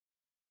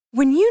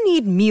When you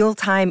need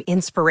mealtime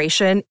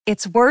inspiration,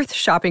 it's worth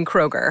shopping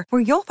Kroger,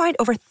 where you'll find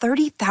over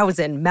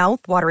 30,000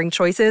 mouth-watering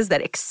choices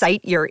that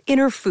excite your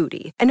inner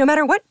foodie. And no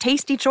matter what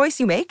tasty choice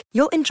you make,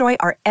 you'll enjoy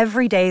our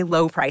everyday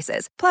low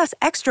prices, plus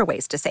extra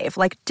ways to save,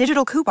 like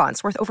digital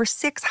coupons worth over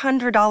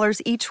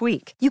 $600 each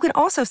week. You can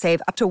also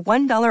save up to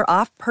 $1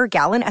 off per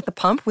gallon at the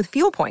pump with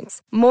fuel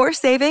points. More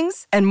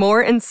savings and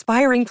more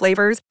inspiring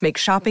flavors make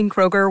shopping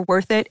Kroger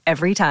worth it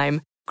every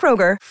time.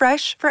 Kroger,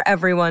 fresh for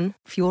everyone.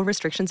 Fuel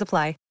restrictions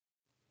apply.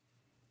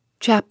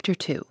 Chapter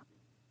 2.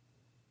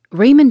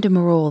 Raymond de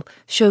Marolles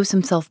shows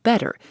himself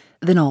better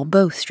than all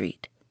Bow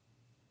Street.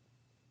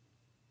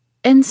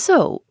 "And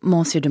so,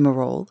 Monsieur de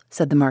Marolles,"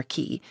 said the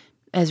Marquis,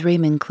 as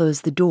Raymond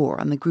closed the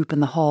door on the group in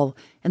the hall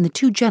and the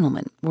two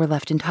gentlemen were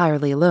left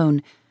entirely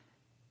alone,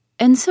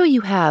 "and so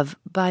you have,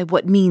 by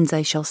what means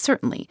I shall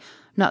certainly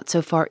not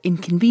so far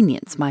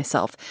inconvenience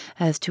myself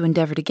as to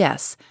endeavour to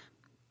guess,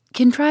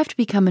 contrived to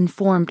become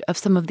informed of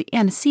some of the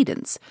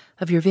antecedents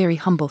of your very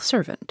humble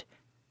servant."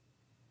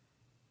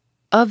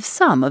 "Of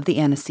some of the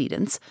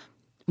antecedents?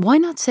 Why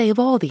not say of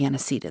all the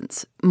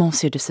antecedents,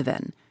 Monsieur de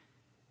Cevennes?"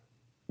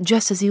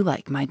 "Just as you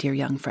like, my dear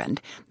young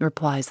friend,"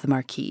 replies the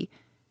Marquis.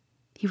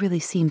 He really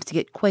seems to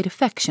get quite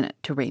affectionate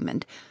to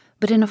Raymond,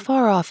 but in a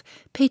far-off,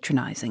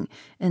 patronizing,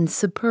 and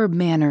superb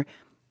manner.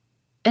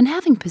 "And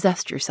having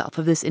possessed yourself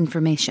of this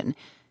information,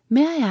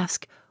 may I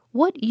ask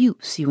what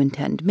use you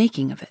intend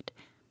making of it?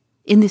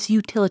 In this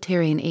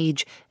utilitarian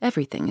age,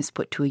 everything is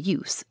put to a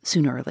use,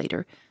 sooner or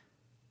later.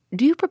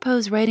 Do you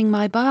propose writing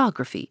my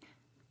biography?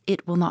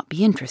 It will not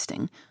be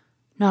interesting,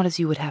 not as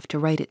you would have to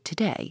write it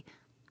today.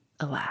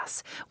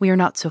 Alas, we are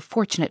not so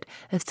fortunate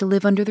as to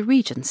live under the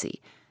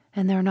Regency,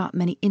 and there are not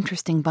many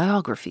interesting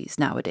biographies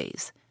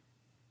nowadays."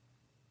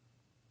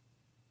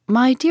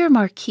 "My dear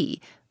Marquis,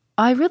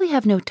 I really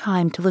have no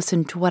time to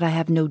listen to what I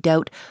have no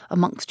doubt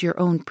amongst your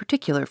own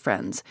particular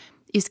friends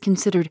is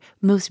considered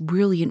most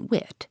brilliant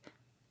wit.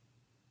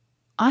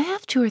 I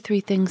have 2 or 3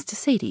 things to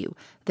say to you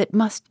that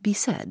must be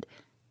said,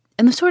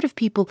 and the sort of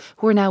people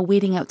who are now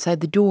waiting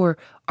outside the door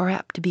are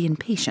apt to be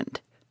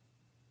impatient."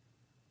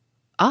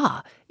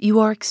 "Ah, you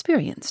are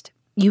experienced.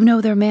 You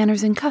know their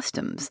manners and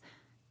customs,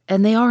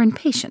 and they are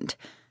impatient,"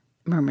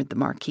 murmured the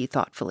Marquis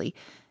thoughtfully,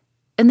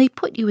 "and they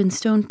put you in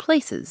stone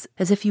places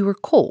as if you were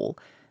coal,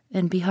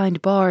 and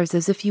behind bars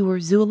as if you were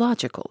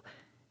zoological,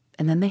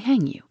 and then they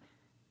hang you.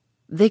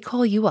 They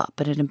call you up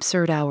at an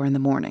absurd hour in the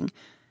morning,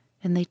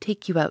 and they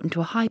take you out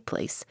into a high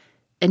place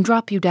and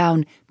drop you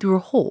down through a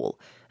hole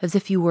as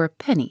if you were a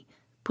penny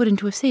put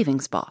into a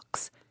savings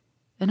box,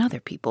 and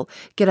other people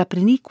get up at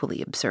an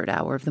equally absurd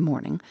hour of the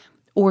morning,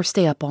 or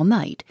stay up all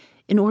night,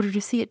 in order to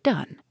see it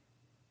done.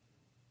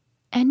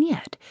 And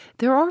yet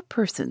there are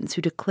persons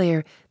who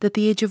declare that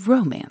the age of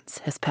romance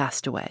has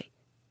passed away.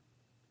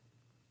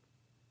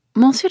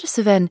 Monsieur de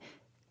Cevennes,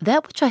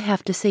 that which I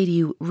have to say to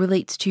you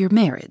relates to your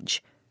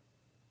marriage."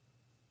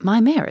 "My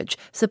marriage?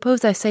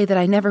 Suppose I say that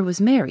I never was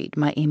married,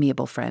 my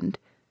amiable friend."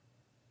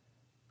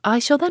 "I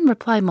shall then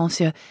reply,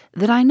 monsieur,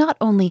 that I not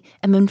only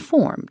am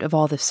informed of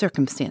all the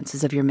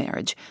circumstances of your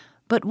marriage,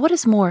 but what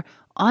is more,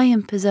 I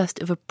am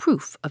possessed of a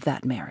proof of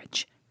that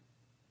marriage."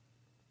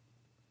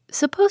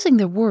 "Supposing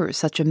there were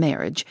such a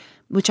marriage,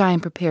 which I am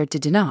prepared to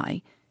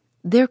deny,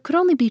 there could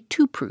only be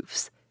 2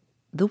 proofs,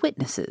 the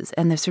witnesses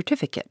and the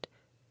certificate."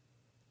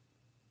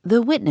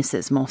 "The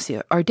witnesses,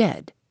 monsieur, are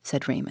dead,"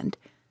 said Raymond.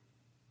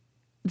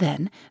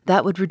 "Then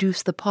that would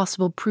reduce the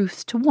possible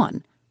proofs to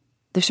 1,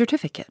 the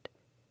certificate."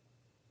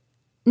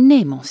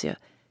 "Nay, monsieur,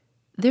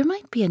 there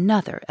might be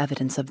another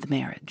evidence of the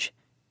marriage."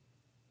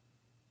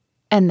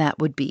 "And that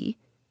would be?"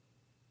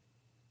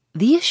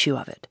 "The issue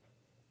of it.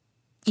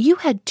 You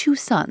had 2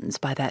 sons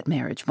by that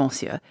marriage,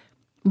 monsieur.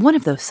 One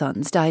of those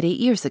sons died 8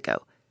 years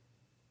ago."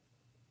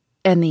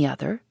 "And the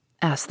other?"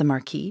 asked the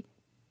Marquis.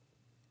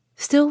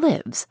 "Still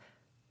lives.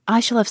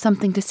 I shall have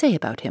something to say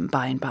about him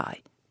by and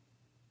by."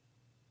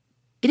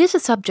 "It is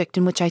a subject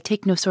in which I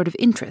take no sort of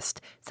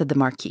interest," said the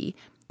Marquis,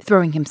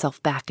 throwing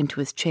himself back into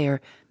his chair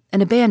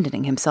and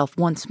abandoning himself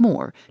once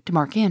more to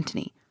Mark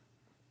Antony.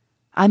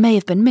 "I may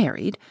have been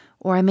married,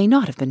 or I may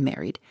not have been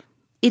married.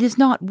 It is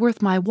not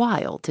worth my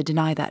while to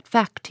deny that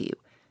fact to you,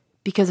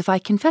 because if I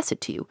confess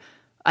it to you,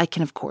 I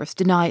can, of course,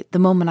 deny it the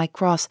moment I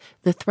cross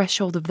the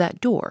threshold of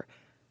that door.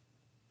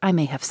 I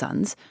may have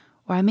sons,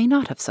 or I may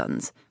not have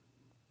sons.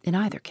 In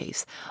either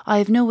case, I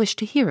have no wish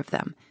to hear of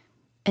them,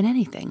 and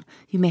anything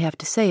you may have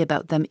to say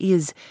about them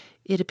is,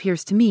 it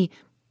appears to me,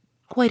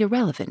 quite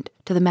irrelevant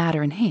to the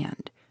matter in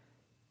hand,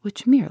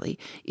 which merely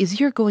is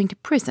you're going to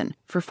prison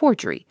for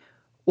forgery,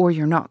 or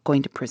you're not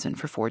going to prison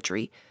for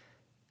forgery.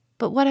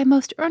 But what I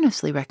most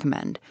earnestly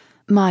recommend,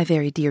 my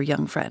very dear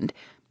young friend,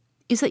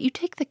 is that you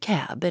take the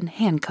cab and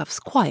handcuffs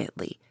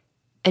quietly,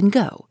 and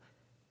go.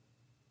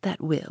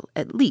 That will,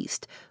 at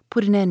least,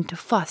 put an end to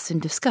fuss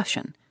and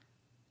discussion.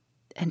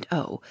 And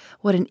oh,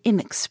 what an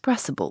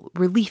inexpressible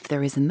relief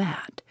there is in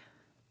that.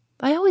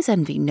 I always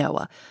envy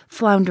Noah,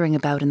 floundering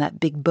about in that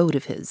big boat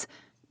of his.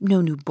 No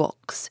new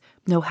books,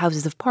 no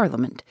Houses of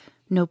Parliament,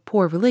 no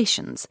poor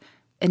relations,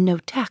 and no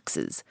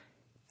taxes,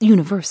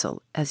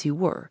 universal as you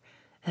were,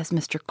 as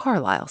Mr.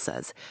 Carlyle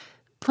says,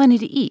 plenty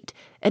to eat,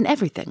 and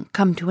everything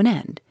come to an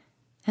end,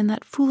 and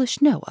that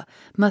foolish Noah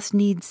must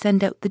needs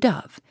send out the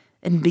dove,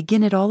 and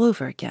begin it all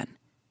over again.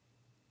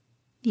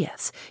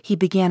 Yes, he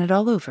began it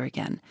all over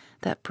again,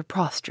 that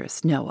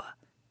preposterous Noah.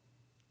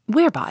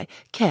 Whereby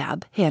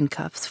cab,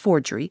 handcuffs,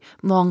 forgery,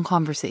 long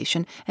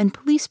conversation, and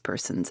police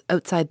persons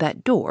outside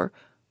that door,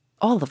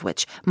 all of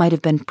which might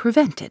have been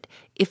prevented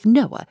if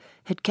Noah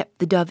had kept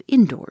the dove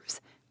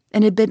indoors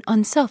and had been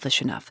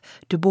unselfish enough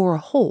to bore a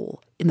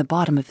hole in the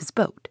bottom of his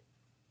boat.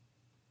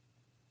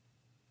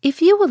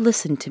 If you will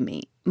listen to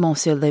me,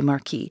 Monsieur le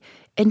Marquis,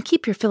 and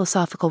keep your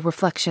philosophical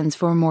reflections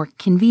for a more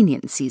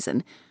convenient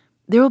season,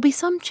 there will be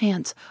some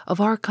chance of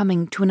our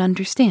coming to an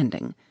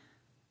understanding.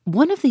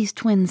 One of these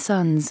twin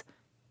sons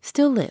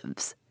still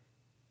lives.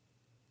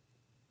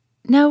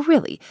 Now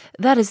really,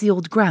 that is the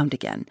old ground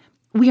again.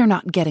 We are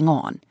not getting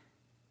on.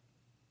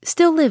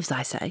 Still lives,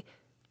 I say.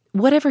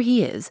 Whatever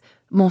he is,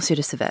 Monsieur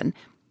de Cevennes,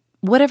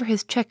 whatever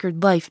his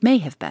checkered life may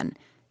have been,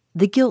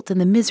 the guilt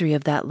and the misery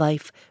of that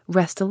life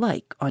rest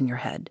alike on your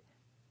head.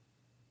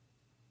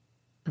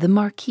 The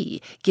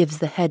Marquis gives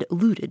the head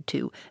alluded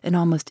to an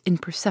almost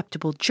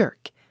imperceptible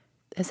jerk,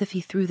 as if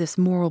he threw this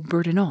moral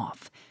burden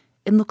off,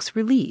 and looks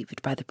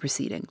relieved by the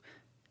proceeding.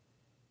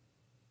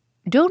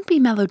 "Don't be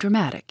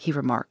melodramatic," he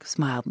remarks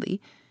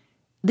mildly.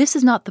 "This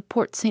is not the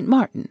Porte Saint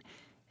Martin,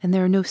 and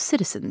there are no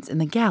citizens in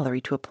the gallery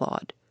to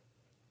applaud.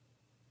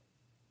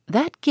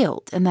 That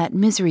guilt and that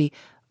misery,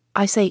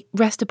 I say,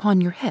 rest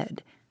upon your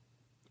head.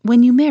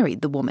 When you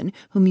married the woman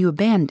whom you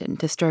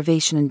abandoned to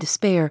starvation and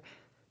despair,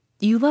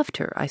 you loved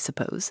her, I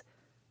suppose."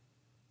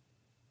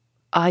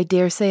 "I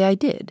dare say I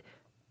did.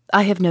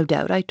 I have no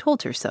doubt I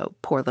told her so,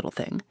 poor little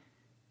thing."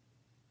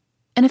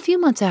 "And a few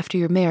months after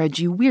your marriage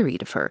you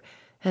wearied of her,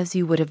 as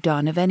you would have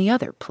done of any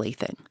other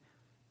plaything."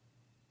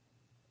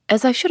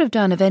 "As I should have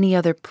done of any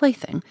other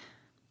plaything.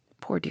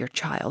 Poor dear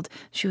child,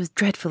 she was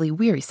dreadfully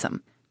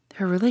wearisome.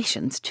 Her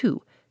relations,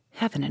 too.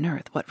 Heaven and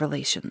earth, what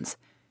relations!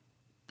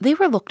 They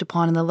were looked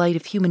upon in the light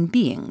of human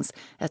beings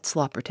at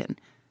Slopperton,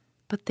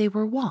 but they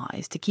were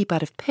wise to keep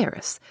out of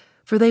Paris,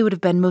 for they would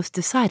have been most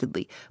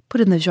decidedly put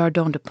in the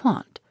Jardin des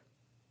Plantes.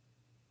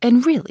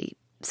 And really,"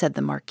 said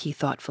the Marquis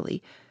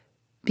thoughtfully,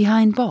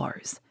 "behind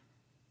bars."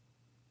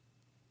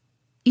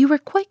 "You were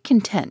quite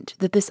content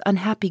that this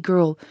unhappy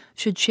girl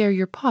should share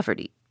your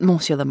poverty,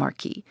 Monsieur le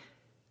Marquis,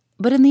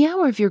 but in the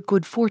hour of your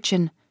good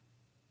fortune—"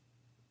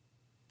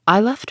 "I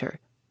left her,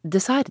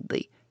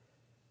 decidedly.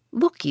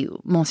 Look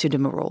you, Monsieur de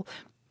Merode,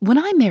 when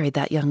I married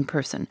that young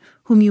person,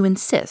 whom you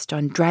insist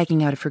on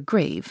dragging out of her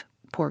grave,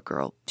 poor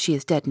girl, she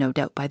is dead no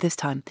doubt by this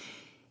time,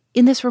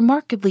 in this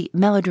remarkably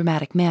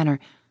melodramatic manner,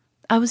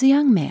 I was a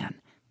young man,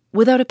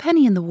 without a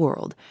penny in the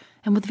world,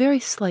 and with very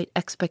slight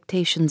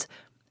expectations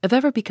of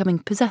ever becoming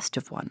possessed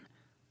of one.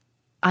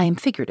 I am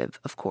figurative,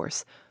 of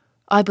course.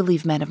 I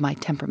believe men of my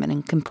temperament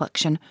and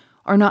complexion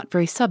are not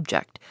very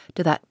subject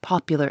to that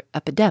popular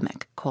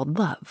epidemic called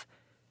love.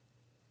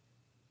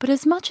 But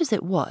as much as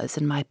it was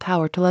in my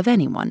power to love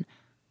anyone,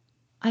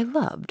 I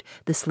loved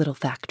this little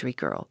factory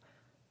girl.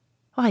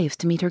 I used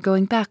to meet her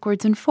going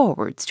backwards and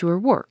forwards to her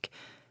work,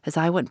 as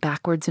I went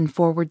backwards and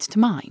forwards to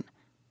mine.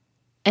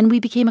 And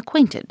we became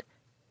acquainted.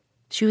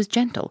 She was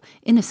gentle,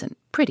 innocent,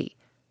 pretty.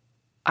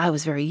 I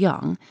was very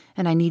young,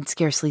 and I need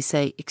scarcely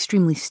say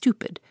extremely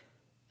stupid,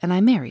 and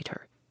I married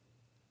her.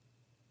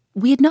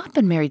 We had not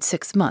been married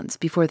 6 months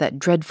before that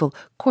dreadful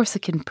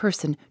Corsican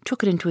person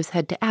took it into his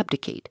head to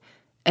abdicate,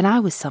 and I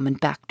was summoned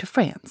back to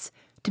France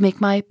to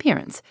make my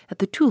appearance at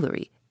the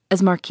Tuileries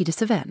as Marquis de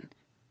Cevennes.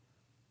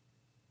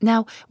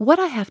 Now, what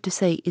I have to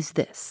say is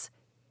this.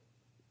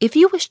 If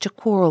you wish to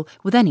quarrel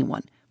with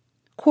anyone,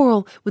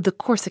 quarrel with the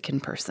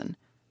Corsican person.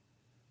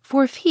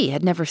 For if he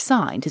had never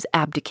signed his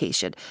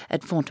abdication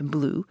at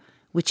Fontainebleau,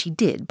 which he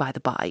did, by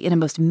the by, in a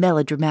most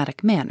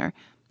melodramatic manner,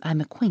 I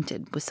am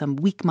acquainted with some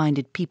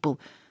weak-minded people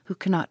who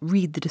cannot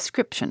read the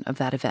description of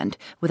that event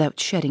without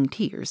shedding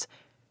tears,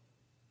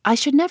 I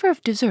should never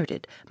have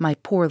deserted my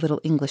poor little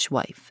English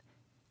wife.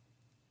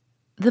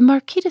 The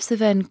Marquis de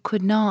Cevennes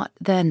could not,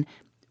 then,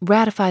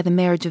 ratify the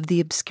marriage of the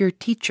obscure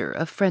teacher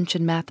of French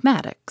and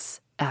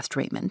mathematics?" asked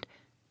Raymond.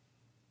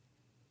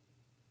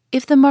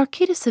 "If the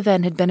Marquis de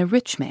Cevennes had been a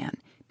rich man,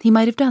 he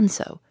might have done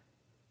so.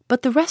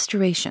 But the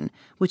Restoration,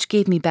 which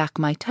gave me back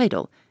my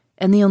title,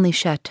 and the only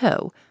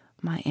chateau,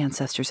 my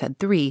ancestors had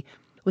 3,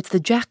 which the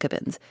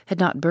Jacobins had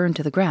not burned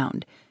to the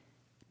ground,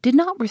 did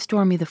not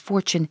restore me the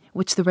fortune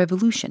which the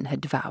Revolution had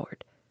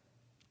devoured.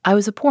 I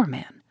was a poor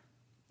man.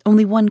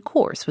 Only one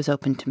course was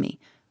open to me,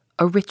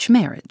 a rich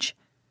marriage.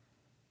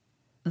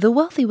 The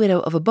wealthy widow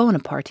of a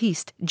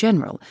Bonapartiste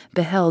general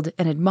beheld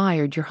and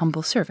admired your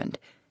humble servant,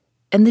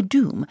 and the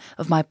doom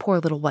of my poor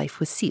little wife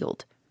was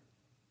sealed.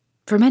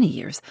 For many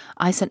years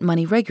I sent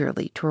money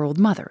regularly to her old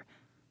mother,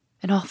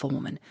 an awful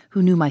woman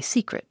who knew my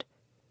secret.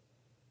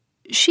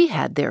 She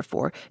had,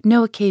 therefore,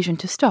 no occasion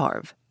to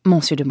starve,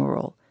 Monsieur de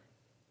Merode.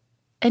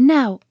 And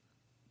now,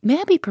 may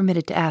I be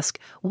permitted to ask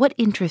what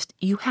interest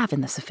you have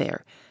in this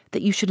affair,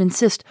 that you should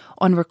insist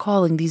on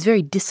recalling these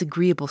very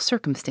disagreeable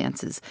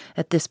circumstances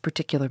at this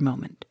particular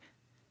moment?"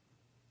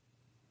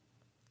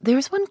 There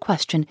is one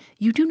question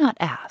you do not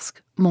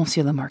ask,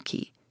 Monsieur le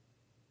Marquis.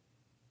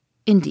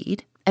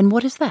 Indeed, and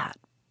what is that?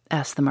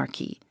 Asked the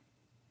Marquis.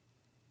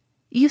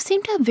 You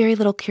seem to have very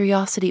little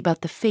curiosity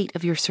about the fate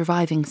of your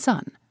surviving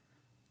son.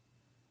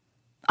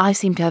 I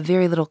seem to have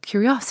very little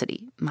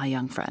curiosity, my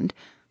young friend.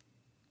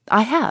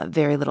 I have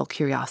very little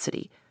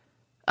curiosity.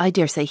 I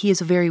dare say he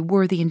is a very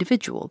worthy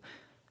individual,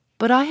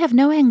 but I have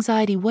no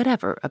anxiety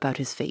whatever about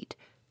his fate.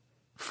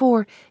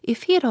 For,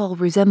 if he at all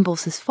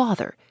resembles his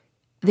father,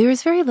 there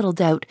is very little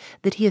doubt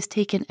that he has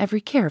taken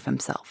every care of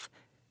himself.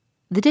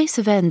 The de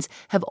Cévennes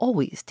have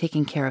always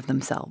taken care of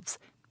themselves.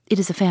 It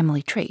is a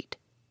family trait.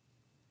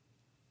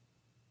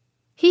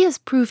 He has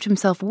proved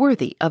himself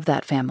worthy of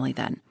that family,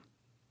 then.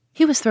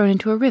 He was thrown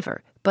into a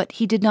river, but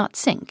he did not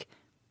sink.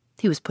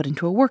 He was put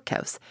into a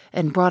workhouse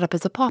and brought up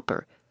as a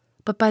pauper,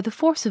 but by the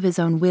force of his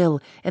own will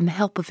and the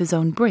help of his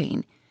own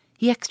brain,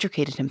 he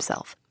extricated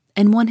himself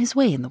and won his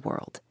way in the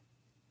world.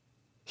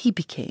 He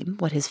became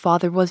what his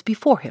father was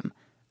before him,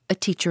 a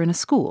teacher in a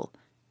school.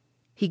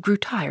 He grew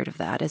tired of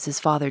that, as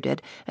his father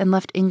did, and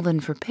left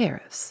England for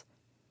Paris.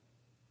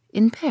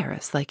 In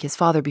Paris, like his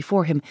father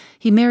before him,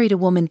 he married a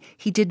woman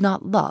he did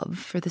not love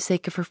for the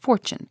sake of her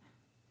fortune.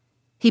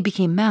 He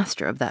became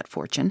master of that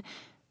fortune.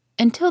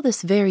 Until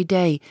this very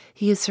day,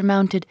 he has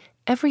surmounted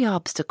every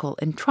obstacle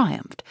and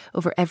triumphed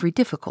over every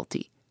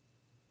difficulty.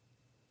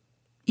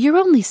 Your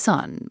only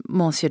son,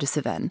 Monsieur de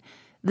Cévennes,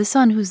 the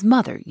son whose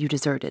mother you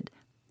deserted,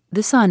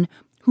 the son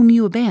whom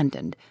you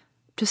abandoned,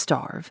 to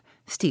starve,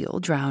 steal,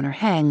 drown, or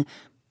hang,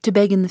 to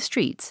beg in the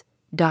streets,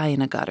 die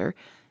in a gutter,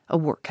 a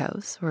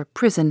workhouse, or a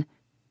prison,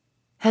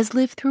 has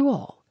lived through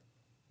all,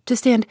 to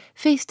stand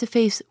face to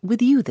face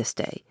with you this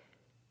day,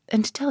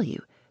 and to tell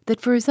you that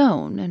for his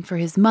own and for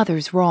his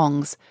mother's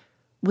wrongs,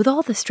 with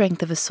all the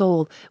strength of a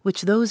soul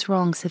which those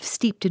wrongs have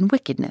steeped in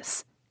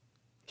wickedness,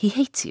 he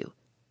hates you.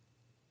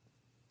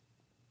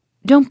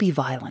 Don't be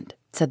violent,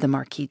 said the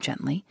Marquis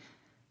gently.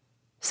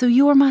 So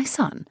you are my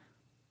son?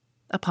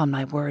 Upon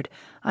my word,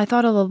 I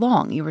thought all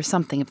along you were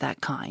something of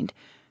that kind,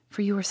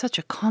 for you are such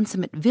a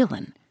consummate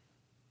villain.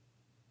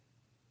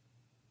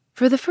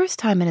 For the first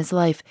time in his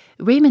life,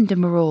 Raymond de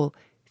Marolles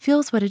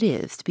feels what it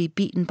is to be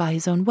beaten by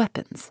his own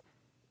weapons.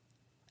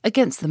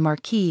 Against the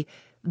Marquis,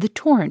 the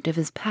torrent of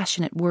his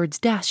passionate words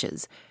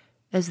dashes,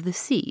 as the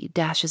sea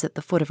dashes at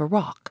the foot of a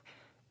rock,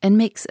 and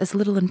makes as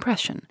little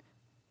impression.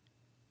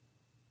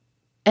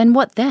 And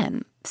what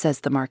then, says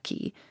the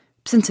Marquis,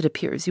 since it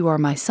appears you are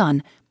my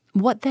son,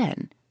 what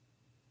then?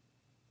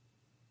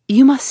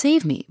 You must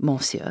save me,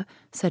 monsieur,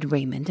 said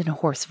Raymond in a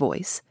hoarse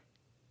voice.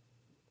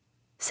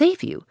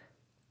 Save you?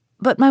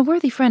 But, my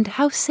worthy friend,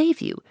 how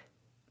save you?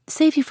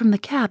 Save you from the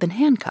cab and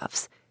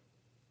handcuffs?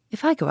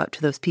 If I go out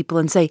to those people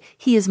and say,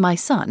 he is my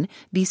son,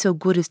 be so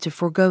good as to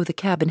forego the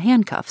cab and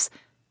handcuffs,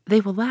 they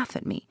will laugh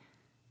at me.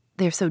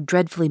 They are so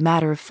dreadfully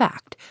matter of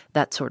fact,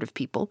 that sort of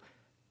people.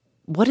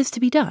 What is to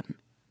be done?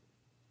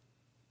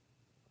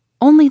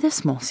 Only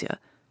this, monsieur.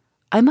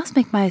 I must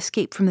make my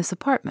escape from this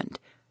apartment.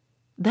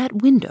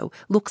 That window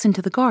looks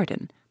into the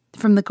garden,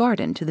 from the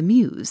garden to the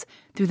mews,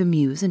 through the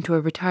mews into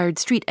a retired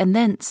street, and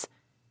thence—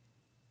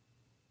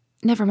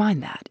 Never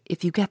mind that,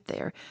 if you get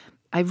there.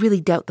 I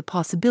really doubt the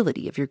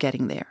possibility of your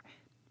getting there.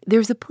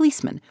 There's a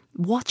policeman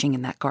watching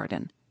in that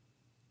garden.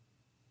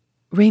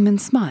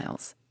 Raymond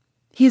smiles.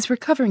 He is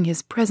recovering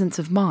his presence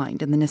of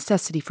mind and the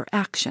necessity for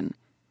action.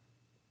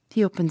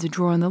 He opens a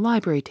drawer on the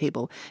library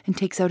table and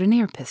takes out an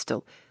air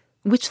pistol,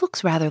 which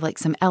looks rather like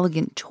some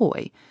elegant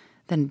toy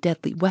than a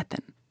deadly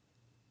weapon.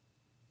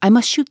 I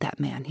must shoot that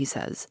man, he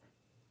says.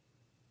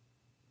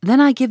 Then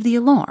I give the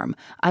alarm.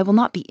 I will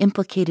not be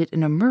implicated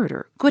in a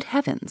murder. Good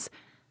heavens!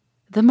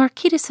 The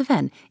Marquis de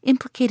Cévennes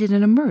implicated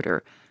in a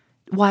murder?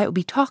 Why, it will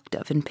be talked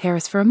of in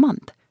Paris for a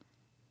month.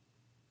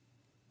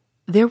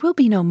 There will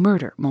be no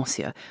murder,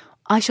 monsieur.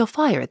 I shall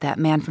fire at that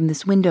man from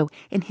this window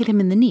and hit him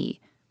in the knee.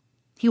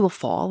 He will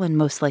fall and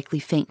most likely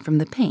faint from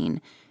the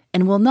pain,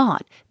 and will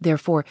not,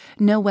 therefore,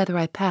 know whether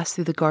I pass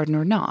through the garden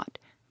or not.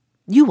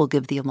 You will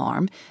give the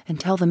alarm, and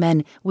tell the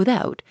men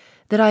without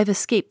that I have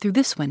escaped through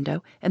this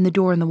window and the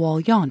door in the wall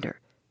yonder.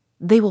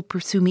 They will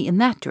pursue me in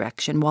that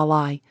direction, while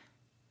I—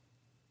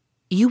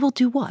 You will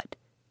do what?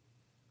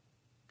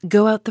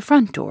 Go out the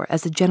front door,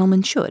 as a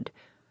gentleman should.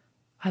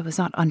 I was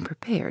not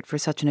unprepared for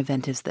such an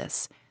event as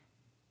this.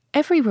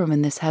 Every room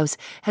in this house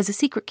has a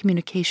secret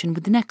communication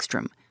with the next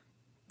room.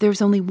 There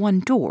is only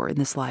one door in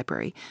this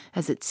library,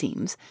 as it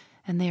seems,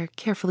 and they are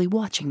carefully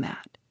watching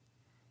that.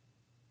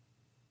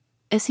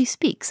 As he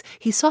speaks,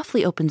 he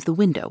softly opens the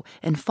window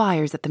and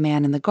fires at the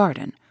man in the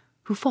garden,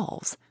 who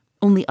falls,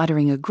 only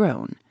uttering a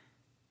groan.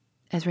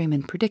 As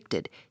Raymond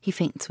predicted, he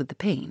faints with the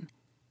pain.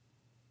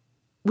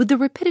 With the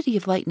rapidity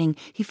of lightning,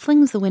 he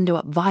flings the window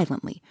up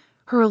violently,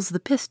 hurls the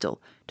pistol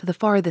to the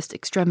farthest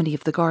extremity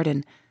of the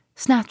garden,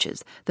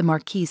 snatches the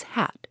Marquis's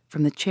hat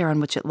from the chair on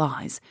which it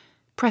lies,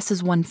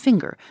 presses one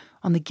finger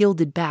on the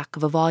gilded back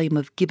of a volume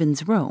of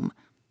Gibbon's Rome.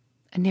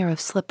 A narrow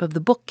slip of the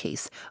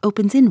bookcase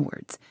opens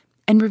inwards,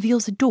 and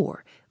reveals a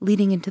door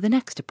leading into the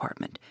next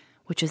apartment,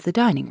 which is the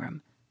dining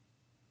room.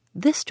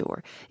 This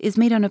door is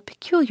made on a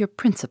peculiar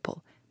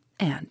principle,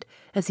 and,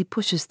 as he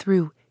pushes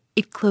through,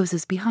 it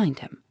closes behind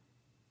him.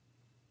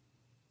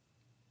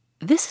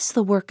 This is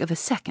the work of a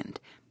second,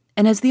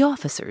 and as the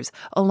officers,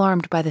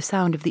 alarmed by the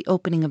sound of the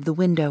opening of the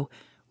window,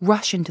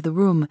 rush into the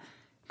room,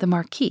 the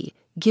Marquis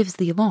gives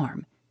the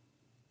alarm.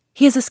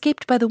 "He has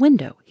escaped by the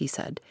window," he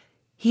said.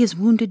 "He has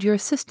wounded your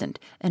assistant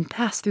and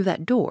passed through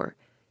that door.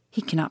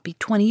 He cannot be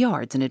 20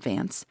 yards in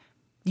advance.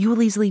 You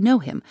will easily know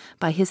him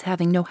by his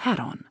having no hat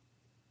on."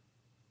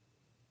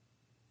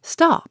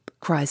 "Stop,"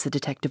 cries the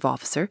detective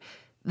officer.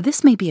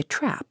 "This may be a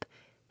trap.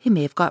 He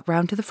may have got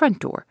round to the front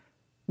door.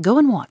 Go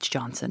and watch,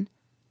 Johnson."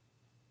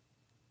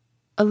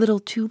 A little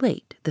too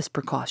late, this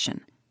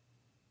precaution.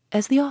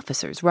 As the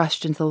officers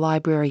rushed into the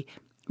library,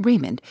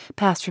 Raymond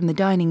passed from the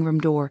dining-room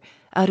door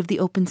out of the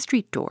open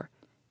street door,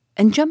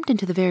 and jumped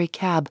into the very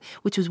cab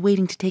which was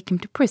waiting to take him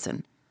to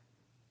prison.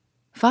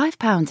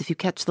 £5 if you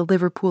catch the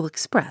Liverpool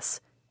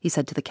Express," he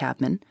said to the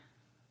cabman.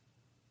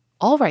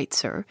 "All right,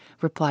 sir,"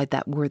 replied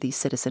that worthy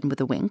citizen with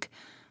a wink.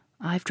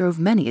 "I've drove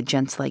many a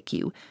gents like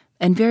you,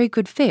 and very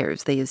good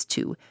fares they is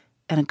too,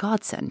 and a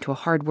godsend to a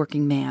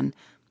hard-working man.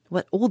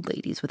 What old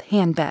ladies with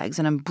handbags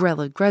and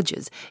umbrella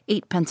grudges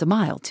 8 pence a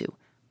mile to,"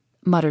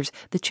 mutters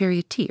the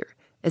charioteer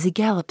as he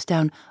gallops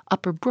down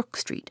Upper Brook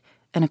Street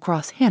and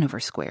across Hanover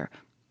Square,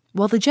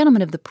 while the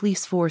gentlemen of the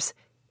police force,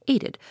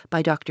 aided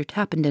by Dr.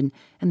 Tappenden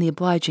and the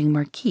obliging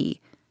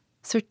Marquis,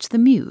 search the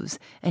mews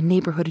and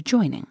neighborhood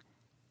adjoining.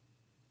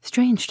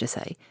 Strange to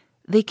say,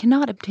 they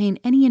cannot obtain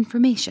any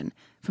information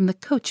from the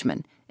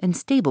coachman and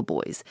stable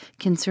boys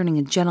concerning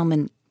a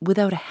gentleman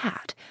without a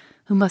hat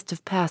who must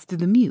have passed through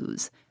the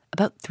mews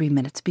about 3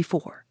 minutes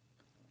before.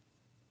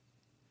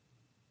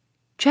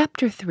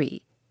 Chapter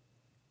 3.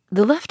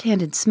 The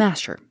Left-Handed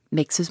Smasher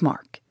Makes His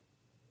Mark.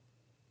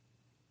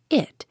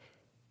 It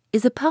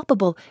is a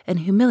palpable and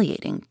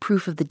humiliating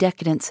proof of the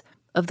decadence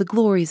of the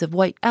glories of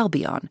White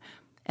Albion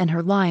and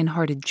her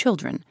lion-hearted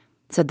children,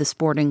 said the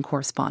sporting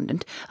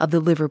correspondent of the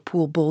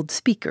Liverpool Bold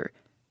Speaker,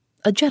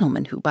 a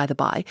gentleman who, by the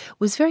by,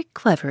 was very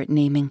clever at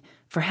naming,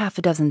 for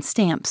 6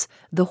 stamps,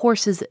 the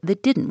horses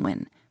that didn't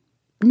win,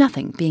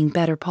 nothing being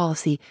better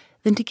policy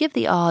than to give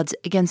the odds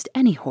against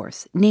any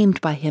horse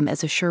named by him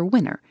as a sure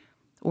winner,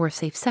 or a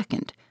safe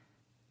second,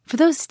 for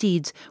those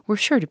steeds were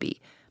sure to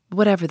be,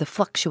 whatever the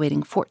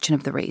fluctuating fortune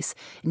of the race,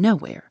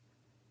 nowhere.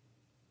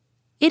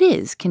 "It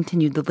is,"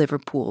 continued the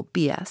Liverpool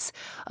B.S.,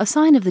 "a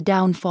sign of the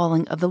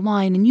downfalling of the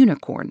Lion and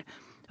Unicorn,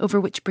 over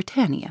which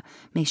Britannia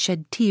may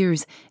shed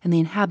tears and the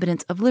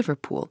inhabitants of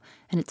Liverpool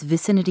and its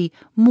vicinity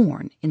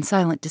mourn in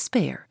silent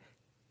despair,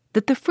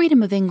 that the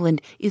freedom of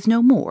England is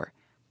no more.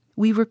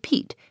 We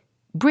repeat,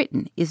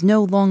 Britain is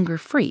no longer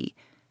free.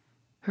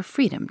 Her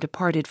freedom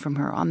departed from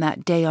her on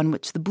that day on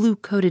which the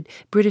blue-coated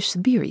British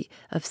sbirri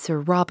of Sir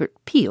Robert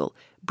Peel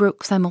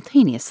broke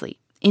simultaneously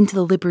into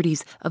the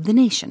liberties of the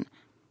nation,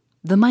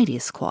 the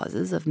mightiest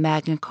clauses of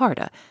Magna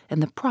Carta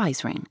and the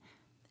prize ring,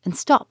 and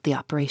stopped the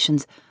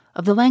operations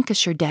of the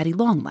Lancashire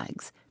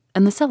daddy-long-legs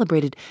and the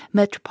celebrated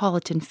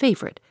metropolitan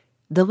favourite,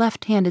 the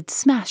left-handed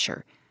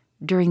smasher,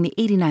 during the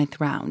 89th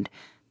round,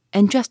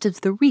 and just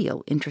as the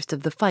real interest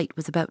of the fight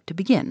was about to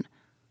begin.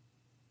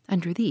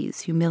 Under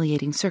these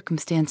humiliating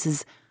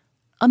circumstances,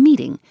 a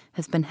meeting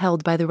has been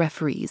held by the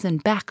referees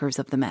and backers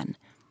of the men,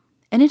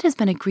 and it has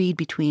been agreed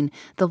between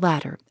the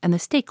latter and the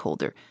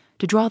stakeholder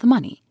to draw the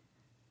money.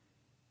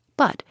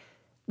 But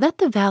that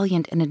the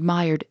valiant and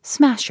admired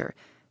Smasher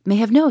may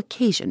have no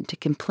occasion to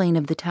complain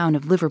of the town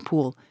of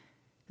Liverpool,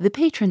 the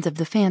patrons of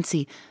the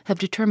fancy have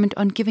determined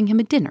on giving him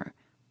a dinner,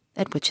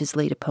 at which his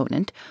late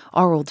opponent,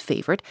 our old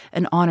favourite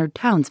and honoured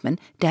townsman,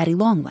 Daddy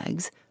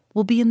Longlegs,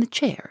 will be in the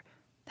chair,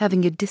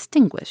 having a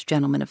distinguished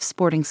gentleman of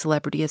sporting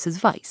celebrity as his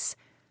vice.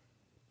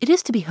 It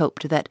is to be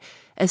hoped that,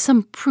 as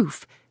some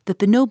proof that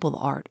the noble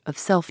art of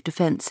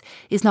self-defence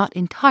is not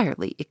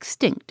entirely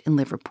extinct in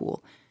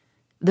Liverpool,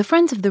 the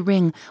friends of the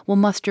ring will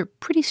muster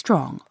pretty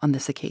strong on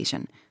this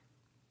occasion.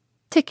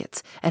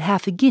 Tickets at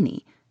half a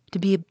guinea to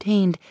be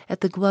obtained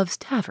at the Gloves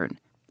Tavern,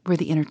 where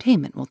the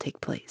entertainment will take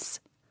place.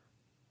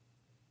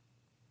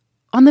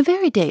 On the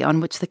very day on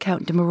which the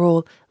Count de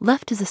Marolles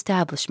left his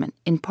establishment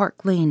in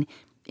Park Lane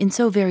in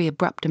so very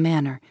abrupt a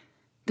manner,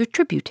 the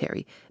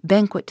tributary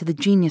banquet to the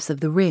genius of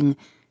the ring,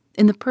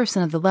 in the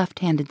person of the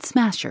left-handed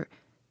Smasher,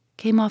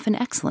 came off in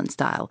excellent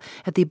style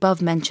at the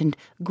above-mentioned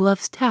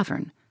Gloves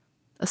Tavern,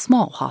 a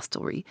small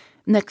hostelry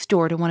next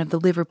door to one of the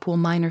Liverpool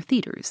minor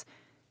theatres.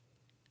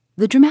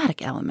 The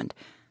dramatic element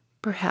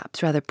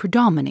perhaps rather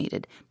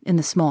predominated in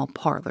the small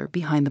parlour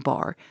behind the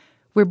bar,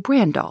 where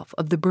Brandolph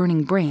of the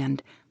Burning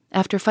Brand,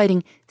 after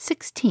fighting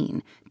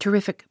 16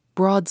 terrific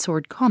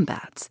broadsword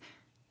combats,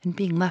 and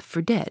being left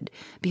for dead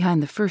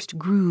behind the first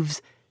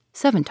grooves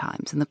 7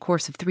 times in the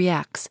course of 3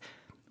 acts,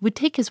 would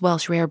take his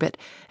Welsh rarebit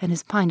and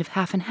his pint of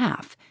half and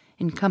half,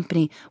 in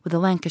company with the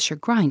Lancashire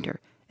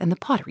grinder and the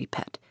pottery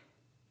pet,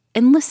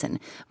 and listen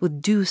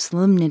with due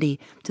solemnity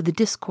to the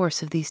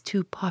discourse of these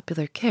 2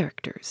 popular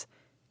characters.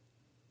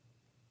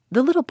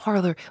 The little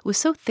parlour was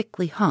so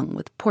thickly hung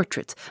with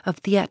portraits of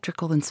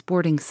theatrical and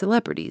sporting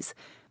celebrities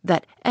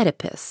that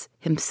Oedipus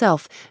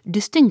himself,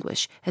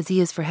 distinguished as he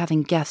is for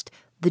having guessed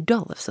the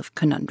dullest of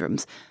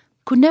conundrums,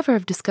 could never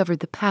have discovered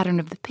the pattern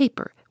of the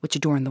paper which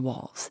adorned the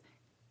walls.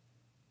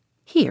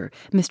 Here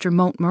Mr.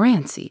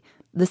 Montmorency,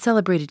 the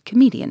celebrated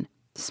comedian,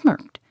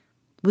 smirked,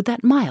 with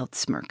that mild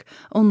smirk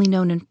only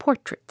known in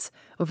portraits,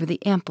 over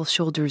the ample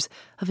shoulders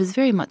of his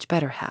very much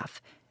better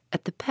half,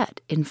 at the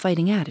pet in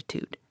fighting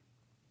attitude.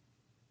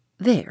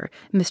 There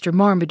Mr.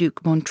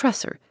 Marmaduke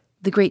Montresor,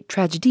 the great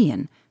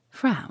tragedian,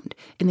 frowned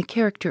in the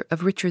character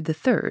of Richard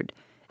III,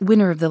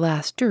 winner of the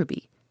last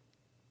Derby.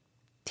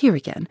 Here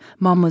again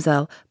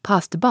Mademoiselle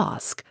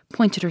Pastebasque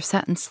pointed her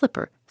satin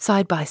slipper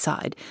side by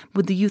side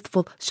with the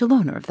youthful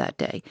Challoner of that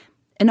day,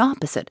 and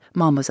opposite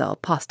Mademoiselle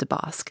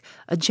Pastebasque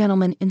a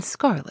gentleman in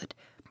scarlet,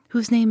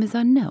 whose name is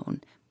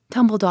unknown,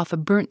 tumbled off a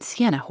burnt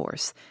sienna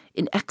horse,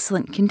 in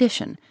excellent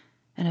condition,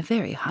 and a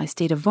very high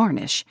state of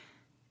varnish,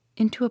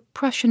 into a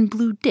Prussian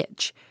blue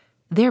ditch,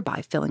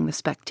 thereby filling the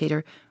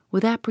spectator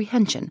with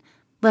apprehension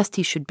lest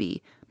he should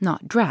be,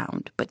 not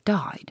drowned, but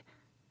died.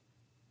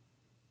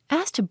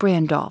 As to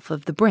Brandolph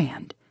of the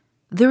Brand,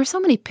 there are so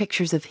many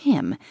pictures of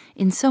him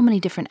in so many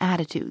different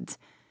attitudes,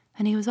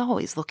 and he was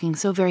always looking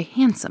so very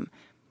handsome,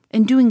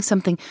 and doing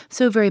something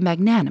so very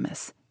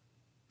magnanimous,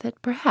 that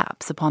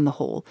perhaps, upon the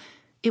whole,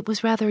 it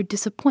was rather a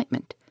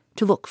disappointment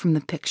to look from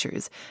the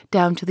pictures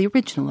down to the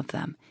original of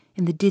them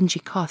in the dingy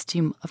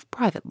costume of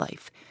private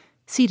life,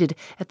 seated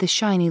at the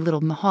shiny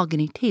little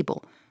mahogany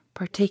table,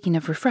 partaking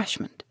of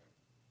refreshment.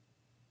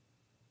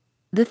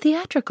 The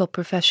theatrical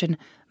profession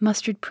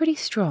mustered pretty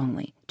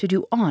strongly to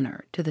do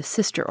honor to the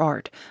sister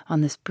art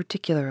on this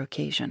particular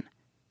occasion.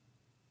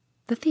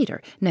 The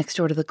theatre next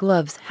door to the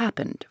Gloves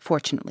happened,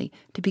 fortunately,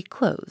 to be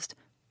closed,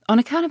 on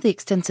account of the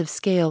extensive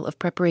scale of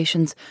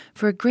preparations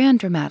for a grand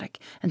dramatic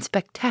and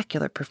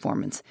spectacular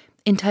performance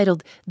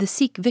entitled The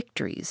Sikh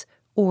Victories,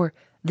 or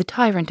The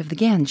Tyrant of the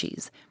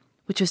Ganges,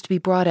 which was to be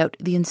brought out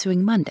the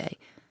ensuing Monday,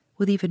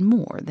 with even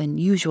more than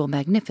usual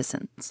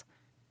magnificence.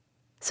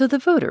 So the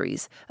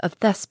votaries of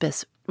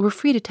Thespis were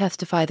free to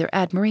testify their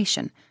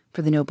admiration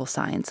for the noble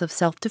science of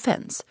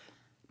self-defense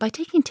by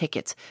taking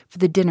tickets for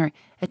the dinner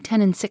at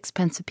 10 and 6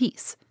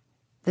 apiece,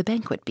 the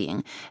banquet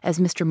being, as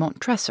Mr.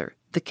 Montresor,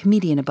 the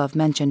comedian above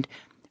mentioned,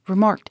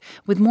 remarked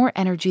with more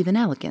energy than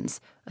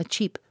elegance, a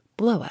cheap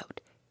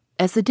blowout,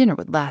 as the dinner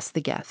would last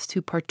the guests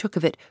who partook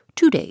of it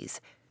 2 days,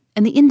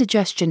 and the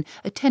indigestion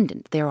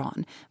attendant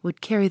thereon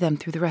would carry them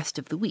through the rest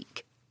of the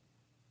week.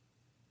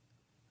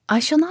 I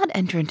shall not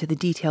enter into the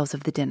details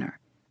of the dinner,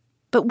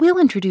 but will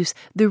introduce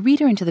the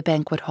reader into the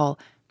banquet hall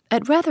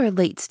at rather a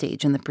late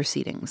stage in the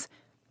proceedings,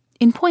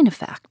 in point of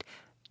fact,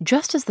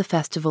 just as the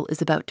festival is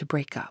about to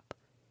break up.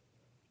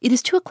 It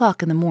is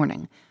 2:00 in the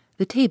morning.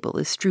 The table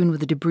is strewn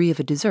with the debris of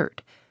a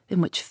dessert,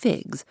 in which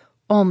figs,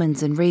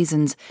 almonds and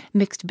raisins,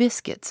 mixed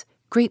biscuits,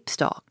 grape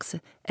stalks,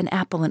 and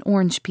apple and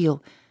orange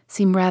peel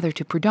seem rather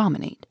to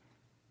predominate.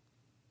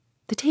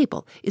 The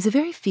table is a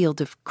very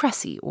field of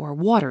Cressy or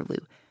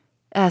Waterloo,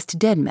 as to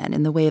dead men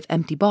in the way of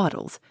empty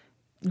bottles,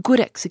 good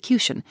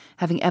execution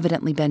having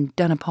evidently been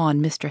done upon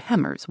Mr.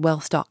 Hemmer's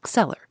well-stocked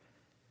cellar.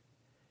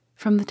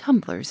 From the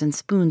tumblers and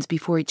spoons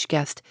before each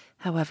guest,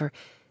 however,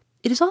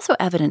 it is also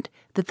evident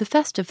that the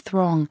festive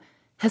throng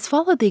has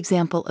followed the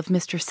example of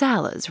Mr.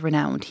 Sala's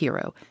renowned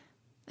hero,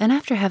 and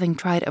after having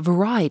tried a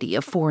variety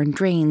of foreign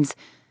drains,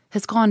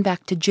 has gone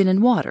back to gin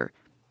and water,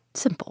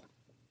 simple.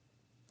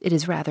 It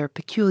is rather a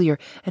peculiar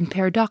and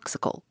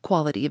paradoxical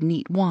quality of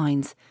neat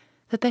wines,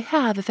 that they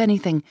have, if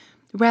anything,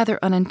 rather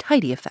an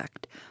untidy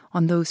effect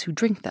on those who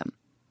drink them.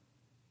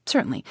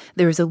 Certainly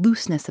there is a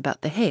looseness about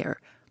the hair,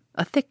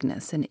 a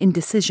thickness and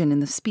indecision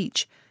in the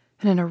speech,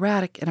 and an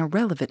erratic and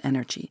irrelevant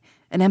energy,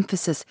 an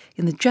emphasis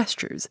in the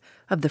gestures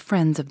of the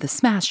friends of the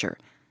smasher,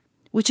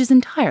 which is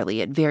entirely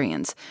at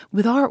variance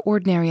with our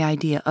ordinary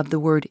idea of the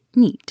word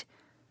neat.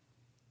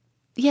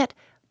 Yet,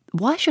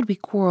 why should we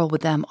quarrel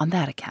with them on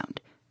that account?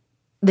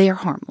 They are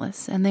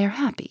harmless, and they are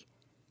happy.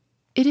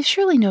 It is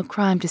surely no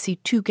crime to see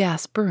 2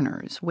 gas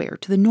burners where,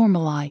 to the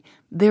normal eye,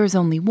 there is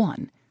only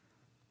one.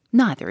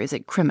 Neither is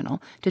it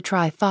criminal to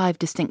try 5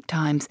 distinct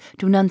times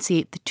to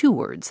enunciate the 2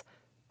 words,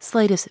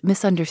 slightest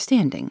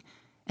misunderstanding,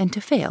 and to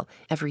fail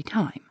every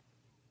time.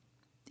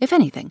 If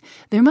anything,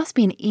 there must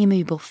be an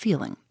amiable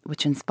feeling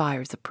which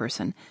inspires a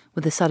person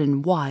with a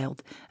sudden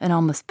wild and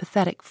almost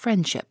pathetic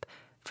friendship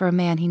for a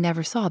man he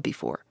never saw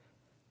before.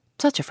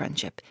 Such a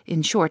friendship,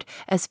 in short,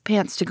 as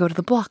pants to go to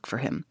the block for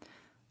him,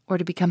 or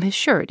to become his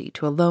surety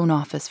to a loan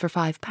office for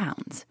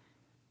 £5.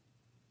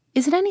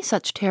 Is it any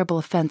such terrible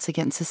offence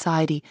against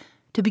society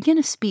to begin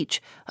a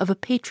speech of a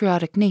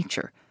patriotic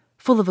nature,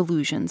 full of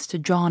allusions to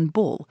John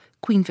Bull,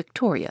 Queen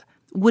Victoria,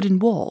 wooden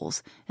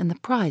walls, and the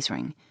prize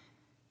ring,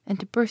 and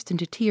to burst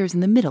into tears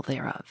in the middle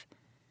thereof?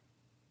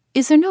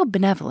 Is there no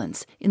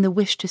benevolence in the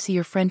wish to see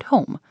your friend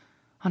home,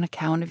 on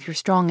account of your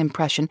strong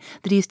impression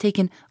that he has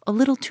taken a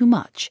little too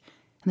much,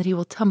 and that he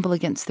will tumble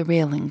against the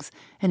railings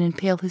and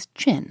impale his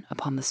chin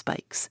upon the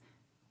spikes,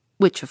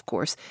 which, of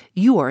course,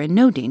 you are in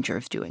no danger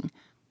of doing?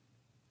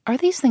 Are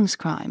these things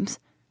crimes?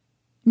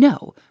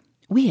 No,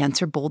 we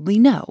answer boldly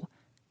no.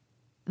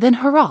 Then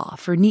hurrah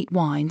for neat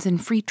wines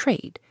and free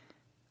trade.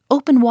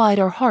 Open wide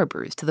our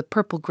harbours to the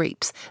purple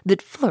grapes that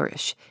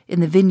flourish in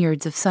the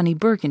vineyards of sunny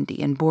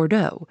Burgundy and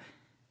Bordeaux.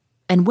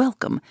 And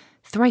welcome,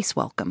 thrice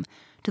welcome,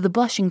 to the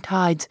blushing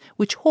tides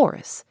which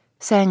Horace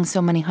sang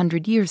so many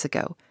 100 years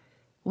ago,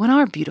 when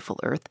our beautiful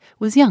earth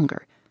was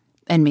younger,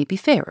 and maybe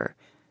fairer,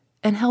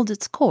 and held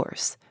its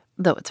course,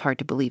 though it's hard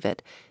to believe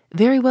it,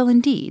 very well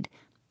indeed,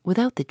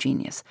 without the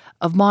genius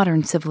of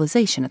modern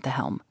civilization at the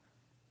helm.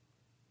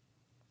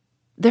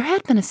 There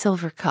had been a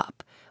silver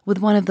cup with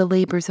one of the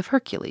labours of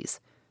Hercules.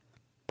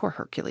 Poor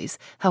Hercules,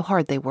 how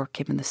hard they work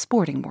him in the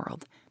sporting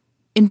world.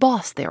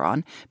 Embossed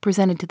thereon,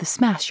 presented to the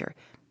Smasher,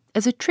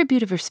 as a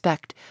tribute of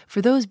respect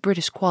for those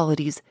British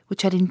qualities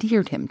which had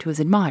endeared him to his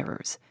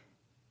admirers.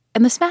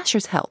 And the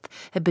Smasher's health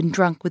had been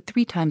drunk with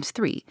 3 times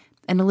 3,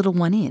 and a little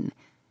one in,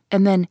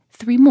 and then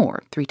 3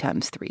 more 3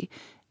 times 3,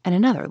 and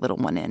another little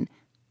one in,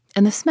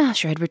 and the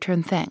Smasher had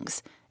returned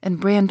thanks, and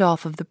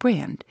Brandolph of the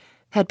Brand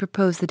had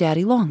proposed the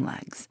Daddy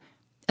Longlegs,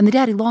 and the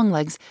Daddy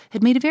Longlegs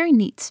had made a very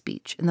neat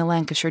speech in the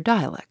Lancashire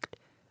dialect,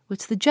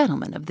 which the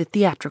gentleman of the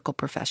theatrical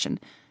profession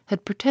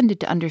had pretended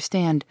to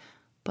understand,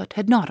 but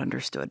had not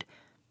understood,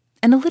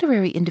 and a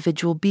literary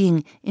individual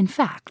being, in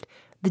fact,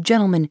 the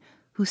gentleman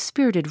whose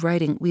spirited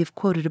writing we have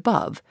quoted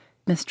above,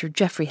 Mr.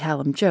 Geoffrey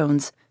Hallam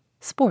Jones,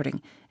 sporting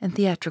and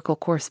theatrical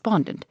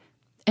correspondent,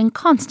 and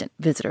constant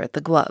visitor at the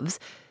Gloves,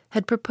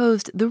 had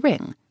proposed the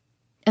ring,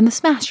 and the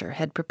Smasher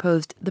had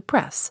proposed the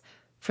press,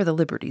 for the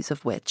liberties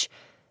of which,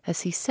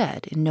 as he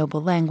said in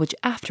noble language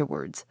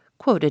afterwards,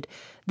 quoted,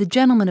 the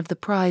gentlemen of the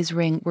prize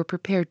ring were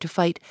prepared to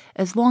fight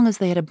as long as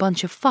they had a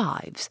bunch of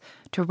 5s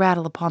to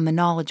rattle upon the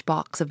knowledge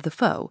box of the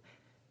foe.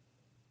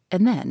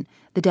 And then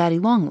the Daddy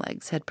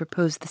Longlegs had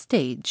proposed the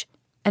stage,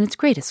 and its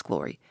greatest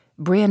glory,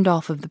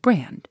 Brandolph of the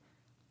Brand.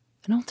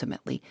 And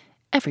ultimately,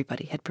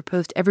 everybody had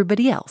proposed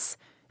everybody else,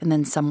 and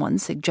then someone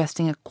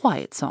suggesting a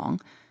quiet song,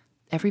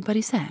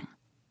 everybody sang.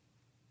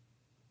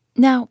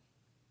 Now,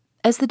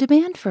 as the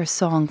demand for a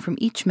song from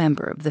each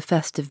member of the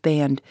festive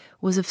band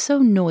was of so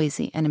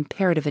noisy and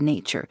imperative a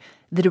nature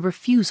that a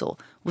refusal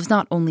was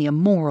not only a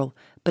moral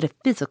but a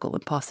physical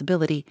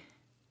impossibility,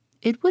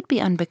 it would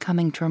be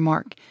unbecoming to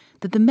remark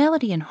that the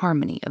melody and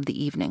harmony of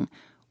the evening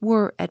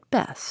were, at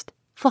best,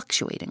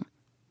 fluctuating.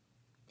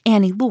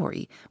 Annie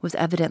Laurie was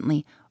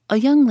evidently a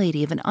young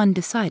lady of an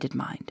undecided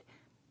mind,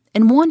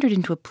 and wandered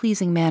into a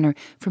pleasing manner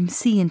from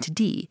C into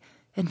D,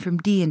 and from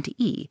D into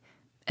E,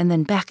 and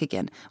then back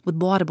again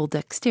with laudable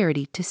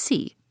dexterity to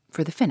C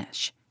for the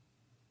finish.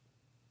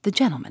 The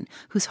gentleman,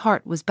 whose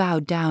heart was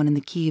bowed down in the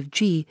key of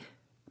G,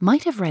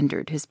 might have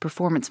rendered his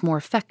performance more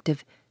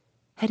effective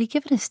had he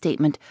given a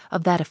statement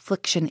of that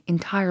affliction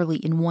entirely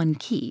in one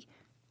key,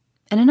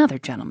 and another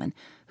gentleman,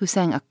 who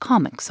sang a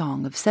comic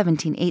song of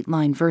 17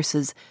 8-line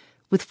verses,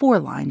 with 4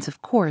 lines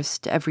of chorus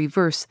to every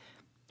verse,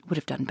 would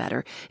have done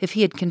better if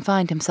he had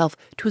confined himself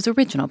to his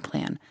original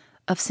plan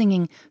of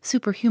singing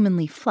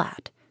superhumanly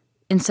flat,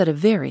 instead of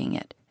varying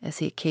it, as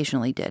he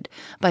occasionally did,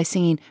 by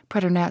singing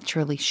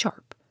preternaturally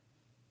sharp.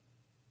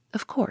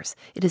 Of course,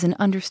 it is an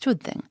understood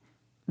thing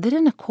that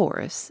in a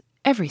chorus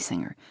every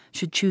singer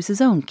should choose his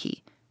own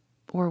key,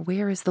 or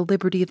where is the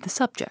liberty of the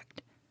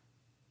subject?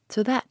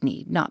 So that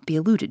need not be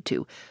alluded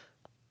to.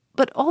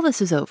 But all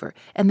this is over,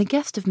 and the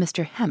guests of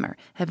Mr. Hemmer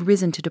have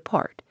risen to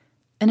depart,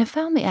 and have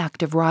found the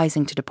act of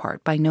rising to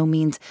depart by no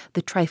means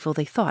the trifle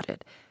they thought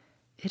it.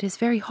 It is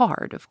very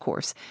hard, of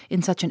course,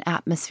 in such an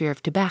atmosphere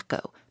of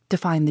tobacco, to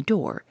find the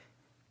door,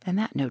 and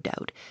that, no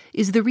doubt,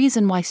 is the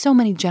reason why so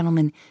many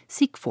gentlemen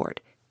seek for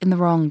it in the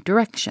wrong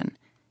direction,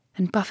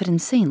 and buffet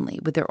insanely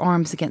with their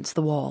arms against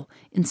the wall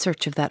in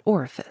search of that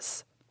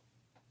orifice.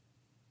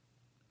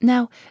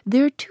 Now,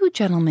 there are 2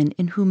 gentlemen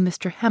in whom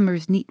Mr.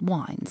 Hemmer's neat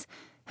wines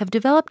have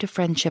developed a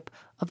friendship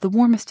of the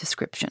warmest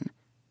description.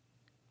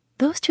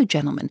 Those 2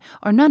 gentlemen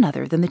are none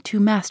other than the 2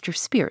 master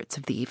spirits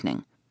of the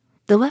evening,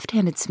 the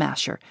left-handed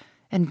Smasher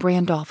and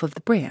Brandolph of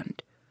the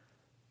Brand,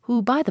 who,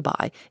 by the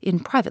by, in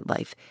private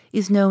life,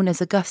 is known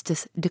as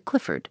Augustus de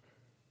Clifford.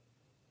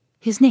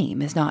 His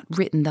name is not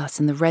written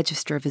thus in the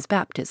register of his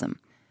baptism.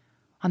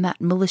 On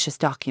that malicious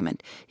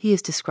document he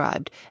is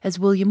described as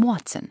William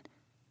Watson,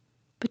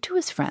 but to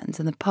his friends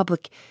and the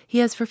public he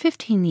has for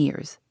 15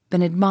 years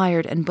been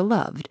admired and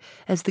beloved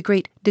as the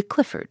great de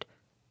Clifford,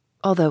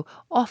 although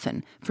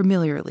often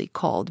familiarly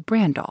called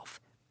Brandolph,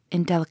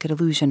 in delicate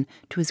allusion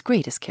to his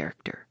greatest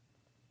character.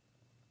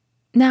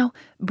 Now,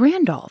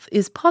 Brandolph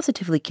is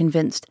positively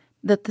convinced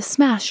that the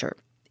Smasher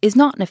is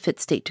not in a fit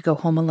state to go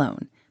home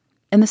alone,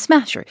 and the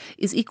Smasher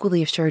is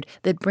equally assured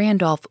that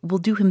Brandolph will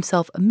do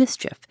himself a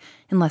mischief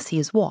unless he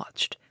is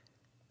watched.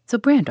 So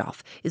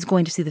Brandolph is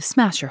going to see the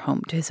Smasher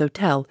home to his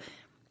hotel,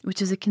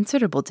 which is a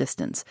considerable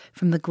distance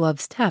from the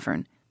Gloves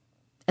Tavern,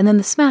 and then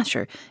the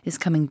Smasher is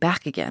coming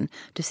back again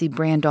to see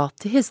Brandolph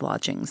to his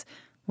lodgings,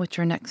 which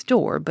are next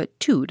door but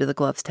 2 to the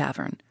Gloves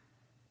Tavern.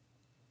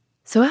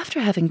 So after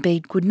having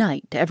bade good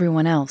night to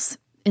everyone else,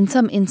 in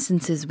some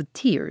instances with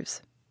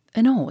tears,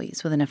 and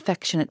always with an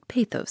affectionate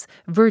pathos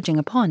verging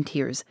upon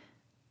tears,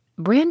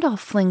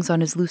 Brandolph flings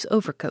on his loose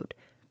overcoat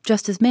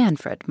just as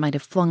Manfred might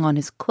have flung on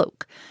his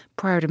cloak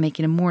prior to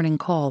making a morning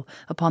call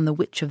upon the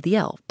Witch of the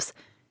Alps,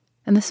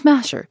 and the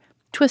Smasher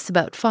twists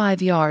about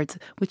 5 yards,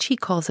 which he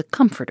calls a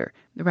comforter,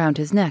 around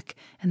his neck,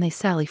 and they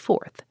sally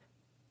forth.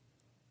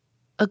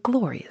 A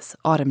glorious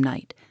autumn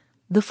night,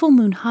 the full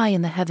moon high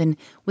in the heaven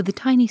with a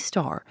tiny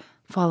star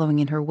following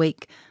in her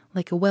wake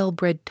like a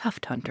well-bred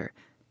tuft hunter,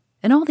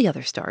 and all the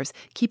other stars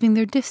keeping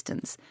their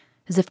distance,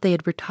 as if they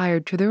had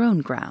retired to their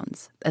own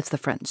grounds, as the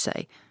French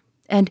say,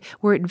 and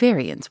were at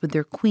variance with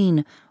their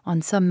queen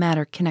on some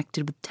matter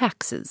connected with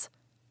taxes.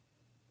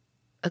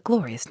 A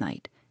glorious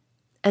night,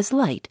 as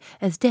light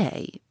as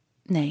day,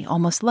 nay,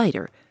 almost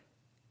lighter,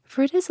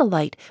 for it is a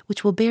light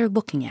which will bear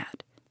looking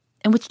at,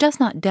 and which does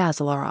not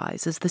dazzle our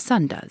eyes as the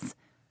sun does.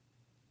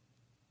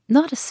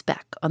 Not a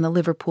speck on the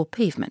Liverpool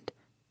pavement,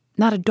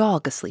 not a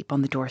dog asleep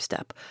on the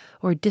doorstep,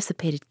 or a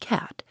dissipated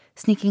cat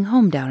sneaking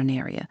home down an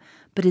area,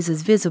 but is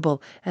as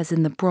visible as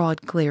in the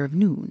broad glare of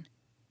noon.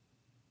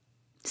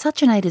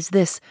 Such a night as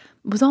this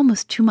was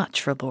almost too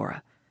much for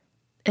Laura,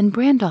 and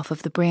Brandolph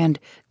of the Brand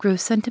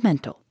grows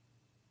sentimental.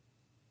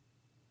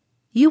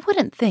 "You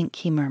wouldn't think,"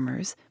 he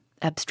murmurs,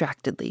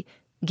 abstractedly,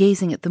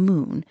 gazing at the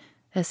moon,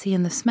 as he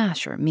and the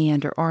Smasher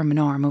meander arm in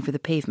arm over the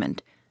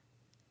pavement.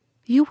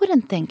 "You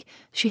wouldn't think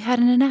she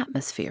hadn't an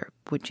atmosphere,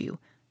 would you?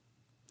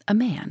 A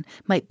man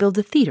might build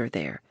a theater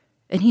there,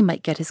 and he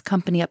might get his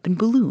company up in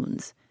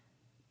balloons.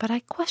 But I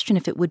question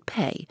if it would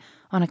pay,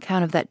 on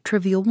account of that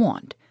trivial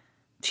want.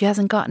 She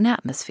hasn't got an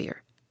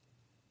atmosphere."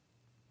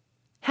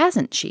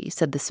 "Hasn't she?"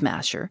 said the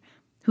Smasher,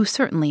 who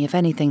certainly, if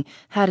anything,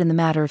 had in the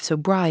matter of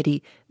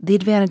sobriety the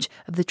advantage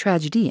of the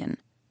tragedian.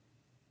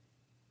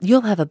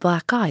 "You'll have a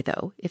black eye,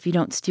 though, if you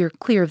don't steer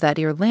clear of that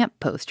 'ere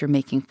lamp-post you're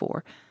making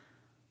for.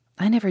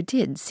 I never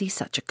did see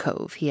such a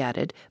cove," he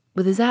added,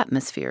 "with his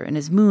atmosphere and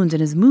his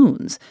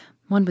moons.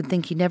 One would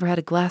think he'd never had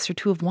a glass or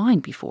two of wine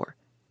before."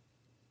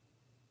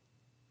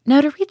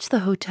 Now, to reach the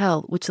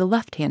hotel which the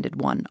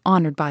left-handed one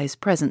honored by his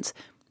presence,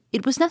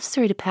 it was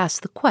necessary to pass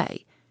the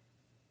quay,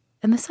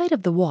 and the sight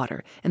of the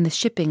water and the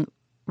shipping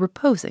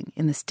reposing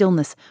in the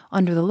stillness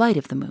under the light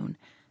of the moon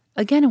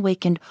again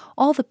awakened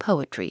all the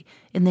poetry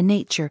in the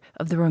nature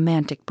of the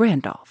romantic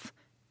Brandolph.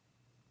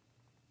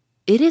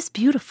 "It is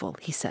beautiful,"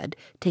 he said,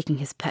 taking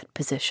his pet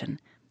position,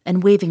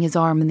 and waving his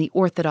arm in the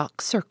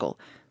orthodox circle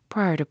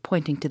prior to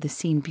pointing to the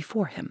scene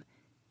before him.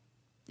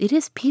 "It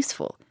is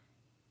peaceful.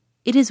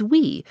 It is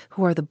we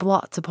who are the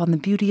blots upon the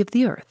beauty of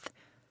the earth.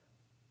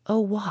 Oh,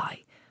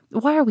 why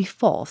are we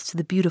false to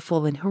the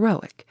beautiful and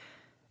heroic,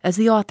 as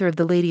the author of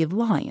The Lady of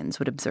Lyons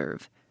would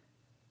observe?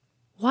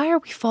 Why are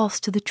we false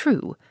to the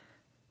true?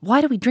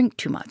 Why do we drink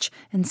too much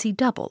and see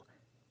double?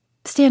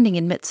 Standing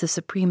amidst the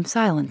supreme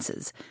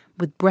silences,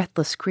 with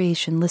breathless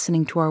creation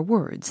listening to our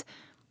words,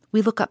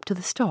 we look up to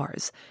the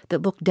stars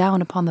that look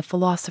down upon the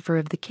philosopher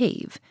of the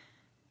cave,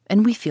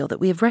 and we feel that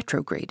we have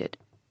retrograded."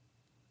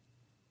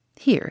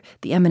 Here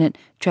the eminent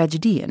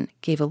tragedian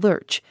gave a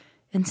lurch,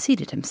 and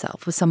seated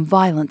himself with some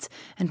violence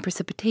and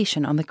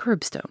precipitation on the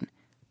curbstone.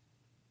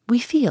 "We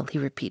feel," he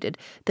repeated,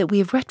 "that we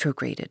have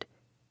retrograded.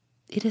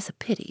 It is a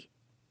pity."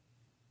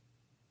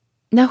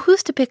 "Now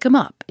who's to pick him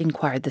up?"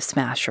 inquired the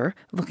Smasher,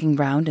 looking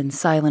round in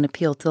silent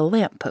appeal to the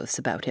lamp-posts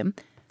about him.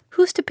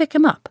 "Who's to pick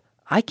him up?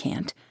 I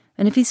can't,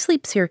 and if he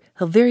sleeps here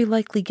he'll very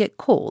likely get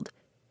cold.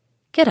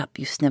 Get up,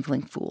 you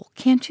snivelling fool,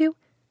 can't you?"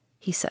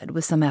 he said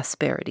with some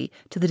asperity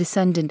to the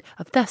descendant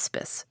of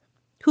Thespis,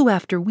 who,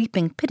 after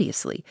weeping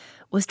piteously,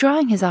 was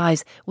drying his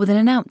eyes with an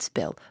announce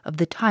bill of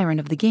the tyrant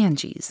of the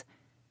Ganges,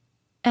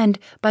 and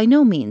by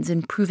no means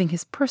improving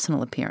his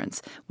personal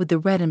appearance with the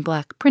red and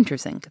black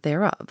printer's ink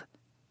thereof.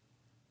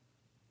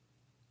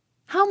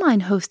 How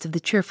mine host of the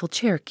cheerful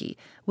Cherokee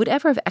would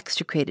ever have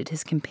extricated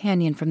his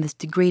companion from this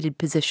degraded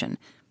position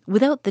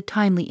without the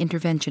timely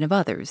intervention of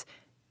others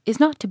is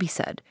not to be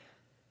said,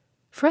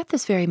 for at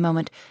this very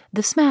moment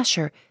the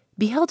Smasher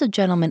beheld a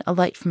gentleman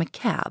alight from a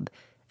cab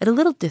at a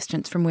little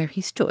distance from where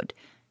he stood,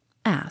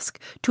 ask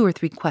 2 or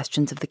 3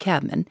 questions of the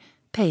cabman,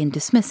 pay and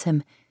dismiss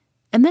him,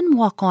 and then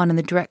walk on in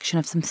the direction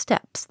of some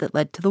steps that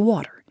led to the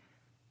water.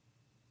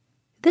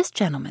 This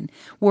gentleman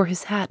wore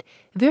his hat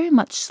very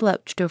much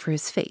slouched over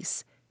his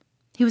face.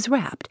 He was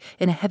wrapped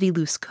in a heavy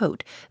loose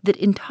coat that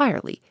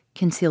entirely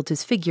concealed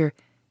his figure,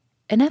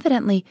 and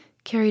evidently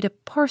carried a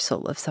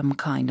parcel of some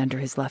kind under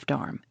his left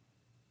arm.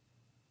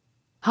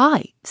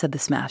 "Hi," said the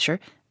Smasher,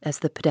 as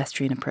the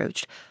pedestrian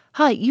approached.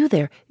 "Hi, you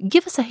there,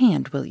 give us a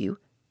hand, will you?"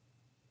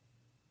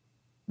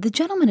 The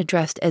gentleman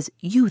addressed as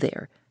 "you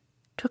there"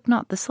 took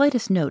not the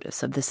slightest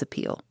notice of this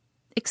appeal,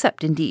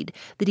 except, indeed,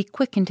 that he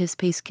quickened his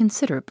pace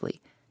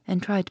considerably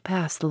and tried to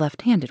pass the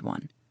left-handed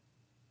one.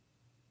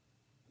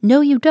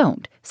 "No, you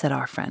don't," said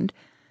our friend.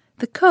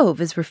 "The cove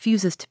as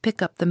refuses to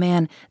pick up the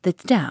man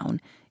that's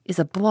down is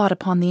a blot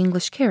upon the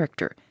English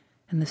character,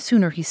 and the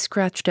sooner he's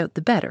scratched out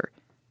the better,"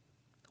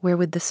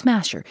 wherewith the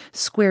Smasher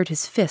squared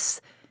his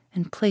fists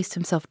and placed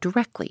himself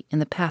directly in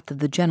the path of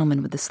the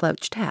gentleman with the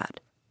slouched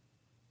hat.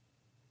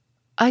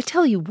 "I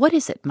tell you, what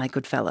is it, my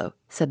good fellow?"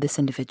 said this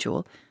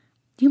individual.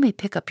 "You may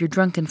pick up your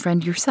drunken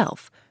friend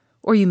yourself,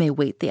 or you may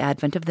wait the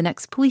advent of the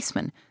next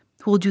policeman,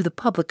 who will do the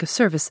public a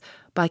service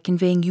by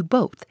conveying you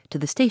both to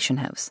the station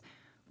house,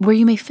 where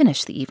you may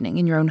finish the evening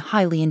in your own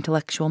highly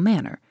intellectual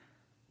manner.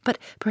 But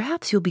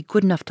perhaps you'll be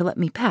good enough to let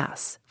me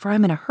pass, for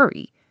I'm in a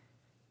hurry.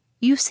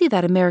 You see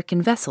that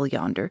American vessel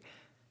yonder?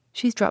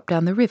 She's dropped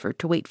down the river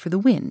to wait for the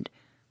wind.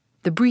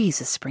 The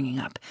breeze is springing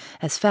up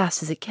as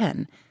fast as it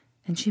can,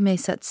 and she may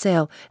set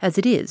sail as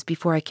it is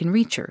before I can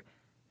reach her.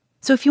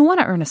 So if you want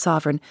to earn a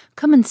sovereign,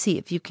 come and see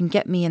if you can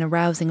get me in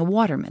arousing a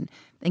waterman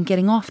and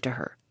getting off to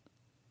her."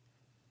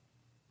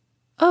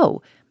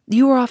 "Oh,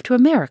 you are off to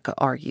America,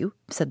 are you?"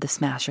 said the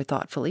Smasher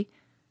thoughtfully.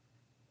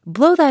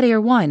 "Blow that air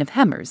wine of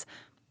Hemmer's.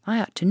 I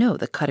ought to know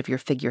the cut of your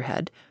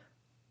figurehead.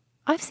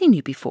 I've seen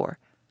you before.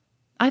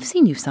 I've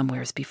seen you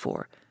somewheres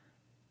before,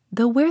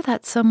 though where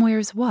that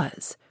somewheres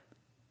was.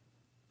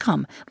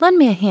 Come, lend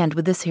me a hand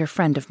with this here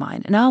friend of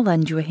mine, and I'll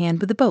lend you a hand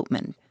with the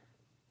boatman."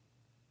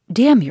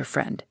 "Damn your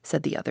friend,"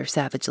 said the other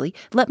savagely.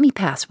 "Let me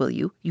pass, will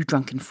you, you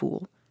drunken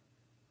fool?"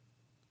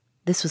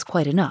 This was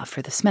quite enough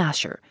for the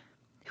Smasher,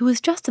 who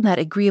was just in that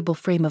agreeable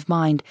frame of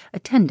mind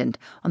attendant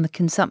on the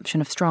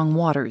consumption of strong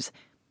waters,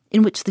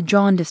 in which the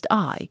jaundiced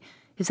eye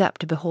is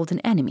apt to behold an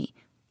enemy,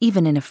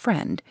 even in a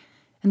friend,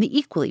 and the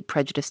equally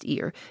prejudiced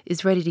ear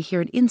is ready to hear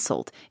an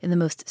insult in the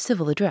most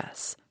civil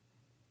address.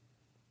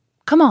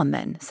 "Come on,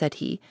 then," said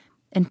he,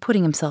 and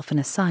putting himself in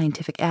a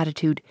scientific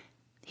attitude,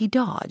 he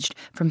dodged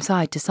from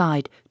side to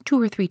side 2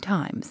 or 3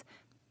 times,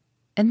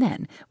 and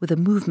then, with a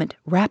movement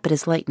rapid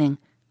as lightning,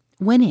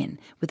 went in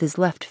with his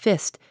left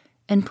fist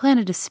and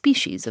planted a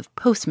species of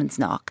postman's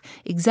knock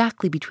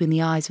exactly between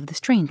the eyes of the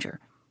stranger,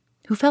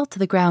 who fell to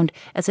the ground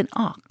as an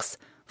ox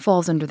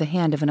falls under the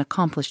hand of an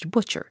accomplished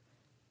butcher.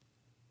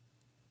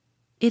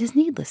 It is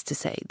needless to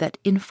say that,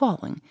 in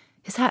falling,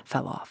 his hat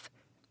fell off,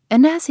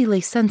 and as he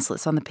lay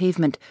senseless on the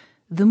pavement,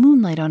 the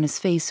moonlight on his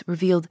face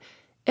revealed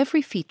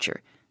every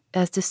feature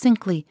as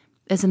distinctly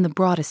as in the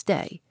broadest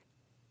day.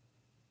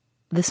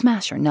 The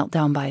Smasher knelt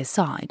down by his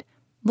side,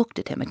 looked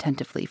at him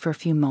attentively for a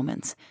few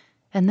moments,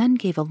 and then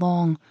gave a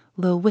long,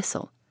 low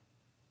whistle.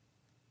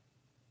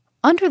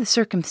 "Under the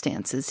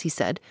circumstances," he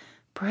said,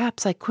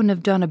 "perhaps I couldn't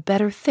have done a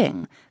better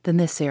thing than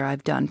this ere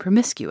I've done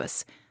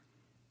promiscuous.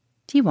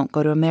 He won't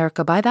go to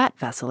America by that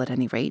vessel at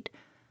any rate,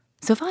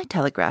 so if I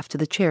telegraph to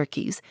the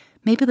Cherokees,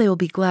 maybe they will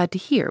be glad to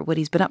hear what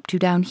he's been up to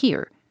down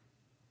here.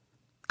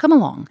 Come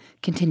along,"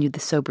 continued the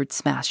sobered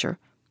Smasher,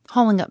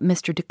 hauling up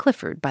Mr. de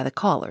Clifford by the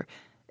collar,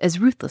 as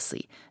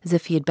ruthlessly as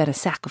if he had been a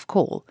sack of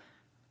coal.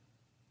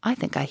 "I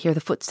think I hear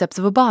the footsteps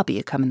of a bobby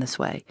a-comin' this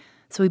way,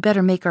 so we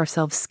better make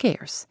ourselves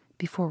scarce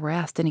before we're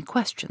asked any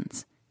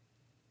questions."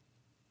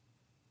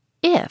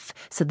 "If,"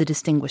 said the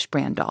distinguished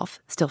Brandolph,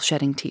 still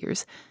shedding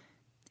tears,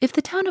 "if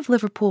the town of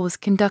Liverpool was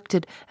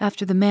conducted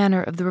after the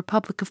manner of the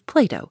Republic of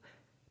Plato,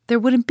 there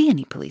wouldn't be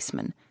any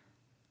policemen.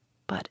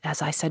 But,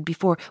 as I said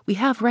before, we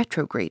have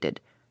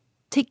retrograded.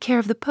 Take care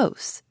of the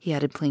posts," he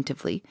added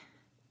plaintively.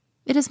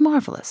 "It is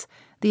marvelous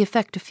the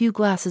effect a few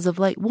glasses of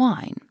light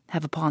wine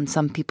have upon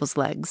some people's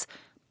legs,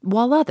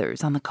 while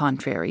others, on the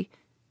contrary—"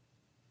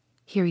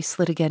 Here he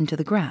slid again to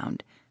the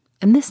ground,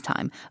 and this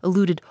time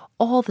eluded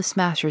all the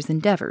Smasher's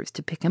endeavors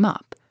to pick him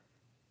up.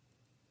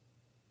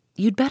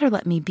 "You'd better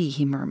let me be,"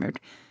 he murmured.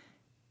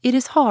 "It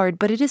is hard,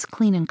 but it is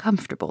clean and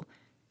comfortable.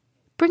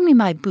 Bring me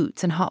my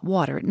boots and hot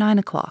water at 9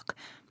 o'clock.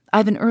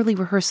 I've an early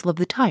rehearsal of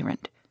The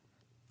Tyrant.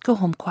 Go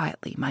home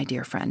quietly, my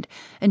dear friend,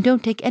 and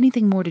don't take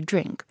anything more to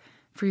drink,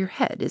 for your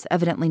head is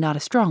evidently not a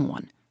strong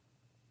one.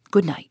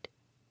 Good night."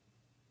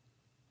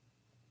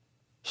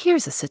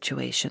 "Here's a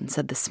situation,"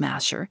 said the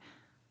Smasher.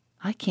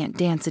 "I can't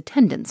dance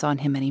attendance on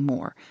him any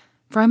more,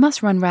 for I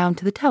must run round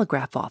to the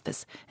telegraph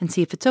office and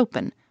see if it's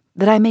open,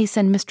 that I may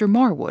send Mr.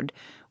 Marwood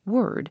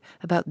word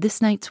about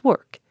this night's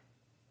work.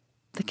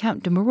 The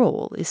Count de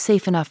Marolles is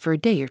safe enough for a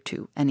day or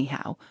 2,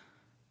 anyhow,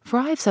 for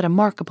I've set a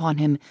mark upon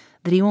him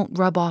that he won't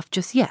rub off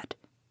just yet,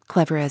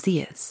 clever as he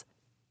is."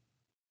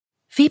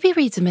 Phoebe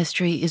Reads a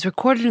Mystery is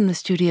recorded in the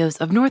studios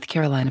of North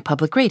Carolina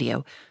Public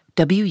Radio,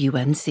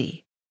 WUNC.